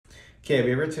Okay,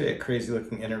 we read today a crazy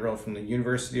looking integral from the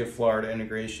University of Florida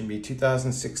Integration Bee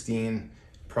 2016,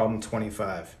 problem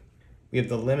 25. We have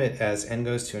the limit as n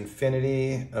goes to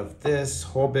infinity of this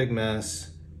whole big mess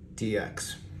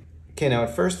dx. Okay, now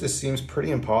at first this seems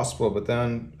pretty impossible, but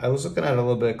then I was looking at it a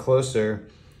little bit closer,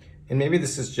 and maybe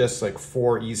this is just like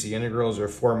 4 easy integrals or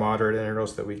 4 moderate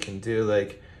integrals that we can do.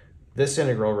 Like this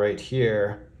integral right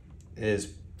here is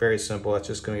very simple. That's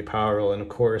just going to be power rule, and of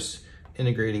course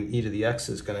integrating e to the x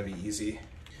is going to be easy.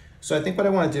 So I think what I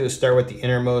want to do is start with the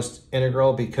innermost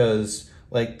integral, because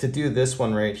like to do this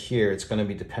one right here, it's going to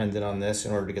be dependent on this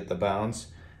in order to get the bounds.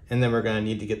 And then we're going to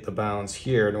need to get the bounds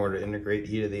here in order to integrate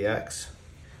e to the x.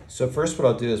 So first what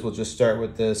I'll do is we'll just start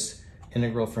with this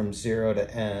integral from 0 to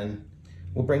n.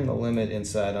 We'll bring the limit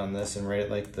inside on this and write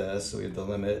it like this. So we have the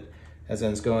limit as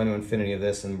n's going to infinity of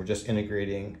this, and we're just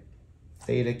integrating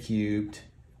theta cubed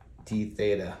d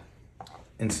theta.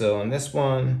 And so on this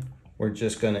one, we're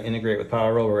just going to integrate with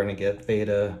power rule. We're going to get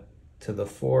theta to the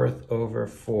 4th over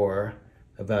 4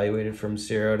 evaluated from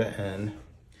 0 to n.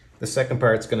 The second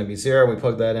part's going to be 0. We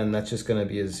plug that in. That's just going to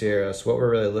be a 0. So what we're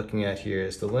really looking at here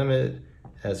is the limit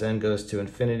as n goes to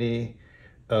infinity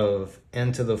of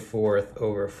n to the 4th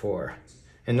over 4.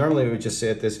 And normally we would just say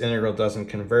that this integral doesn't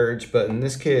converge, but in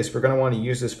this case, we're going to want to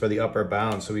use this for the upper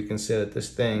bound. So we can say that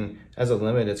this thing, as a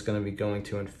limit, it's going to be going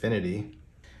to infinity.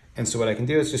 And so what I can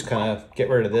do is just kind of get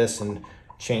rid of this and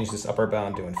change this upper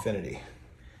bound to infinity.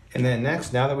 And then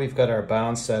next, now that we've got our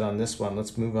bound set on this one,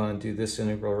 let's move on and do this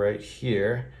integral right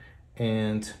here.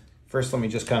 And first, let me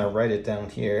just kind of write it down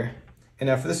here. And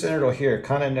now for this integral here,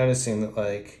 kind of noticing that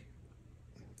like,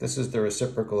 this is the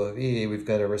reciprocal of e, we've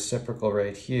got a reciprocal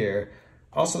right here.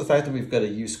 Also, the fact that we've got a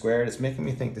u squared is making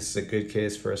me think this is a good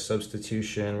case for a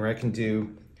substitution where I can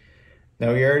do,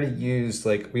 now we already used,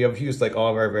 like, we have used like all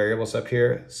of our variables up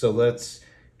here. So let's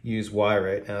use y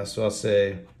right now. So I'll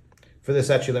say, for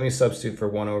this actually, let me substitute for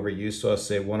 1 over u. So I'll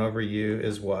say 1 over u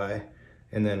is y,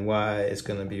 and then y is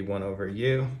going to be 1 over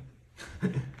u.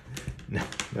 No.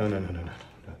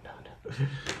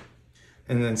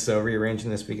 And then so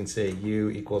rearranging this, we can say u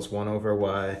equals 1 over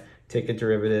y. Take a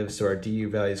derivative, so our du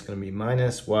value is going to be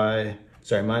minus 1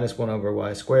 over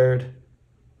y squared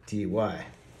dy.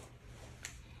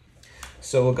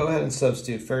 So we'll go ahead and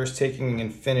substitute first, taking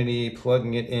infinity,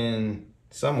 plugging it in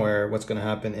somewhere. What's going to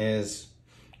happen is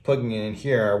plugging it in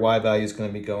here, our y value is going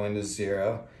to be going to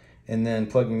 0. And then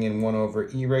plugging in 1 over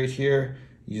e right here,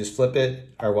 you just flip it,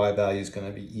 our y value is going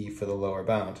to be e for the lower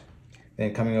bound.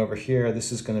 Then coming over here,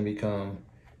 this is going to become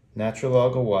natural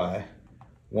log of y,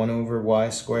 1 over y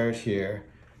squared here.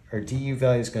 Our du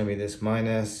value is going to be this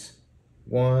minus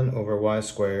 1 over y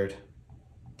squared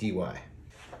dy.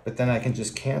 But then I can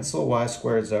just cancel y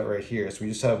squareds out right here. So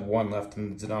we just have 1 left in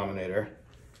the denominator.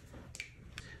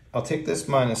 I'll take this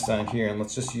minus sign here and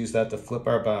let's just use that to flip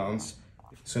our bounds.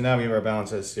 So now we have our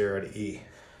bounds as 0 to e.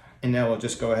 And now we'll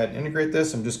just go ahead and integrate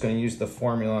this. I'm just going to use the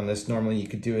formula on this. Normally you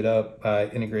could do it out by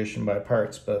integration by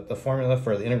parts, but the formula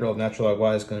for the integral of natural log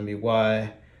y is going to be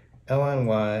y ln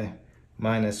y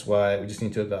minus y. We just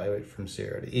need to evaluate from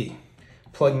 0 to e.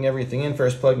 Plugging everything in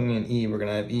first, plugging in e, we're going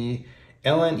to have e.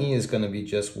 ln e is going to be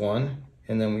just 1,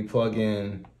 and then we plug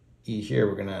in e here,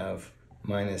 we're going to have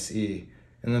minus e.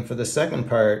 And then for the second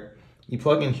part, you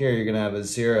plug in here, you're going to have a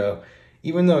 0.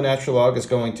 Even though natural log is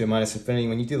going to minus infinity,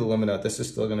 when you do the limit out, this is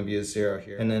still going to be a 0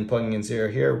 here. And then plugging in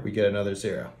 0 here, we get another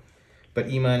 0. But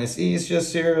e minus e is just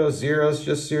 0, 0 is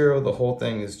just 0, the whole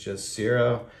thing is just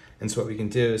 0. And so what we can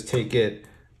do is take it,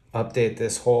 update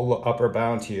this whole upper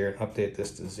bound here, and update this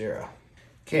to 0.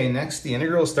 Okay, next, the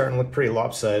integral is starting to look pretty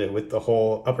lopsided with the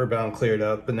whole upper bound cleared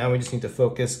up, but now we just need to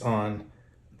focus on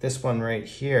this one right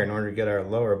here in order to get our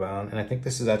lower bound. And I think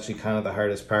this is actually kind of the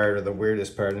hardest part, or the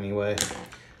weirdest part anyway.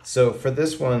 So for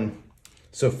this one,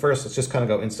 so first let's just kind of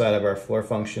go inside of our floor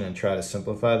function and try to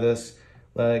simplify this.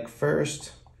 Like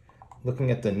first,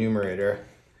 looking at the numerator,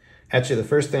 actually the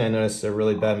first thing I noticed is a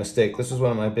really bad mistake. This was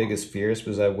one of my biggest fears,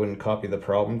 because I wouldn't copy the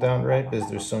problem down right because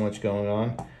there's so much going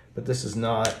on. But this is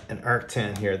not an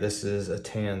arctan here, this is a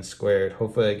tan squared.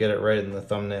 Hopefully I get it right in the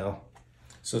thumbnail.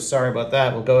 So sorry about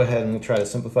that, we'll go ahead and we'll try to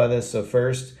simplify this. So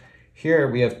first,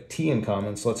 here we have t in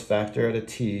common, so let's factor out a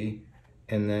t,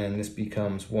 and then this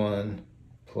becomes 1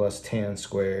 plus tan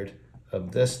squared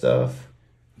of this stuff.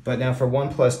 But now for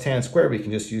 1 plus tan squared, we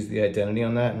can just use the identity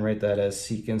on that and write that as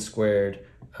secant squared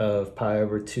of pi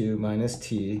over 2 minus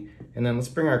t. And then let's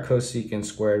bring our cosecant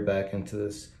squared back into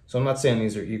this. So I'm not saying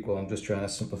these are equal, I'm just trying to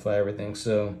simplify everything.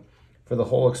 So for the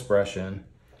whole expression,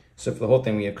 so for the whole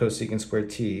thing, we have cosecant squared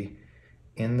t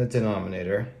in the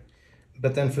denominator.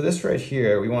 But then for this right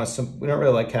here, we don't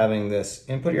really like having this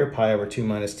input here, pi over 2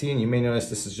 minus t, and you may notice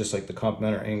this is just like the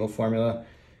complementary angle formula.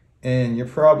 And you're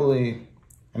probably,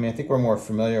 I think we're more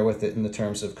familiar with it in the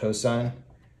terms of cosine.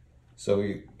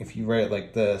 So if you write it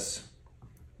like this,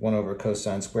 1 over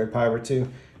cosine squared pi over 2,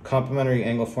 complementary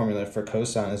angle formula for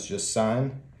cosine is just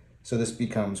sine. So this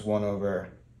becomes 1 over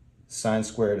sine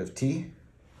squared of t.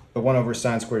 But 1 over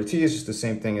sine squared of t is just the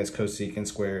same thing as cosecant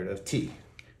squared of t.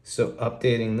 So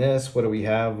updating this, what do we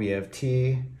have? We have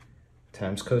t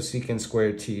times cosecant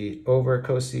squared t over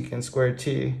cosecant squared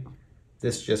t.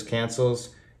 This just cancels.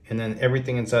 And then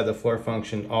everything inside the floor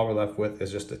function, all we're left with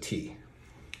is just a t.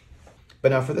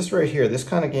 But now for this right here, this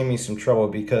kind of gave me some trouble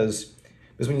because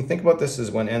when you think about this as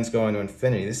when n's going to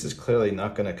infinity, this is clearly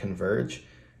not going to converge.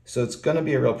 So it's going to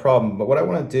be a real problem. But what I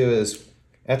want to do is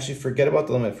actually forget about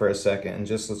the limit for a second and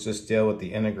let's just deal with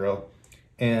the integral.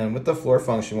 And with the floor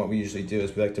function, what we usually do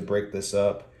is we like to break this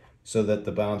up so that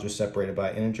the bounds are separated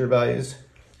by integer values.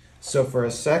 So for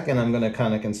a second, I'm going to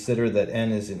kind of consider that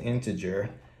n is an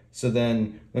integer. So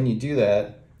then when you do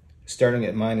that, starting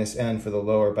at minus n for the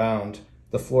lower bound,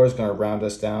 the floor is going to round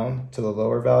us down to the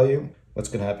lower value. What's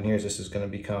going to happen here is this is going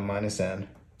to become minus n.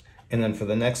 And then for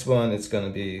the next one, it's going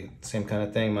to be the same kind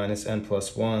of thing, minus n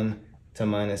plus 1 to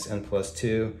minus n plus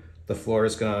 2. The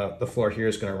floor here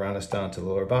is going to round us down to the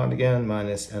lower bound again,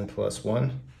 minus n plus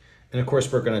 1. And of course,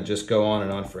 we're going to just go on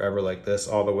and on forever like this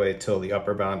all the way till the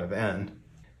upper bound of n.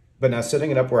 But now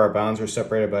setting it up where our bounds are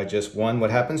separated by just 1,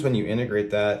 what happens when you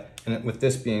integrate that, and with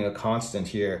this being a constant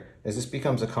here, is this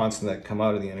becomes a constant that come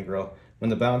out of the integral. When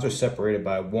the bounds are separated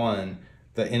by 1,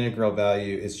 the integral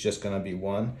value is just going to be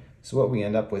 1. So what we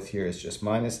end up with here is just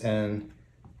minus n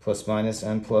plus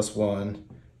n plus 1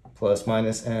 plus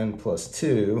minus n plus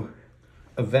 2.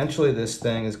 Eventually this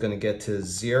thing is going to get to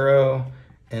 0,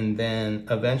 and then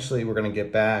eventually we're going to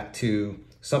get back to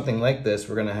something like this.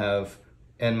 We're going to have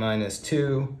n minus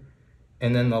 2,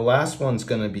 and then the last one's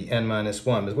going to be n minus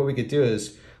 1. But what we could do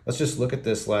is, let's just look at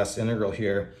this last integral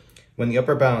here. When the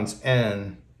upper bound's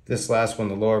n, this last one,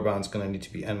 the lower bound's going to need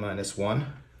to be n minus 1.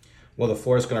 Well, the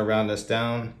floor is going to round us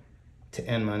down to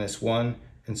n minus 1,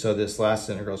 and so this last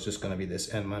integral is just going to be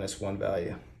this n minus 1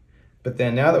 value. But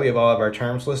then now that we have all of our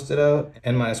terms listed out,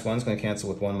 n minus 1 is going to cancel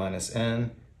with 1 minus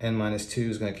n minus 2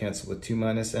 is going to cancel with 2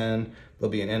 minus n, there'll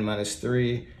be an n minus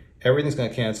 3, everything's going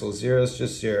to cancel, 0 is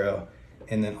just 0,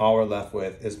 and then all we're left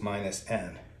with is minus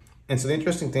n. And so the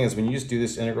interesting thing is when you just do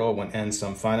this integral when n's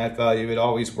some finite value, it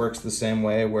always works the same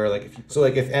way where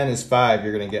if n is 5,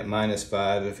 you're going to get minus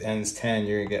 5. If n's 10,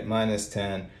 you're going to get minus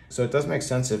 10. So it does make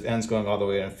sense if n's going all the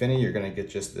way to infinity, you're going to get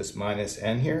just this minus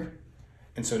n here.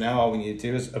 And so now all we need to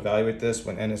do is evaluate this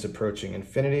when n is approaching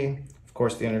infinity. Of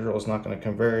course, the integral is not going to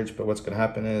converge, but what's going to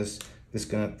happen is this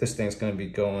thing's going to be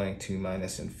going to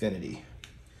minus infinity.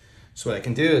 So what I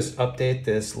can do is update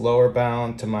this lower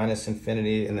bound to minus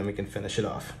infinity, and then we can finish it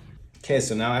off. Okay,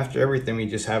 so now after everything, we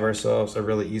just have ourselves a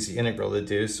really easy integral to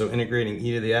do. So integrating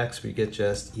e to the x, we get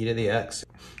just e to the x.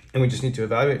 And we just need to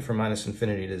evaluate from minus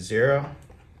infinity to 0.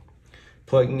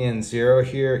 Plugging in 0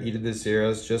 here, e to the 0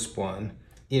 is just 1.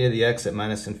 E to the x at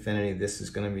minus infinity, this is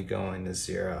going to be going to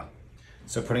 0.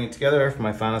 So putting it together, for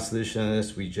my final solution of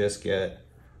this, we just get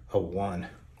a 1.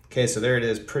 Okay, so there it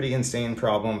is. Pretty insane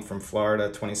problem from Florida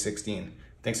 2016.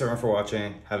 Thanks everyone for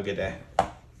watching. Have a good day.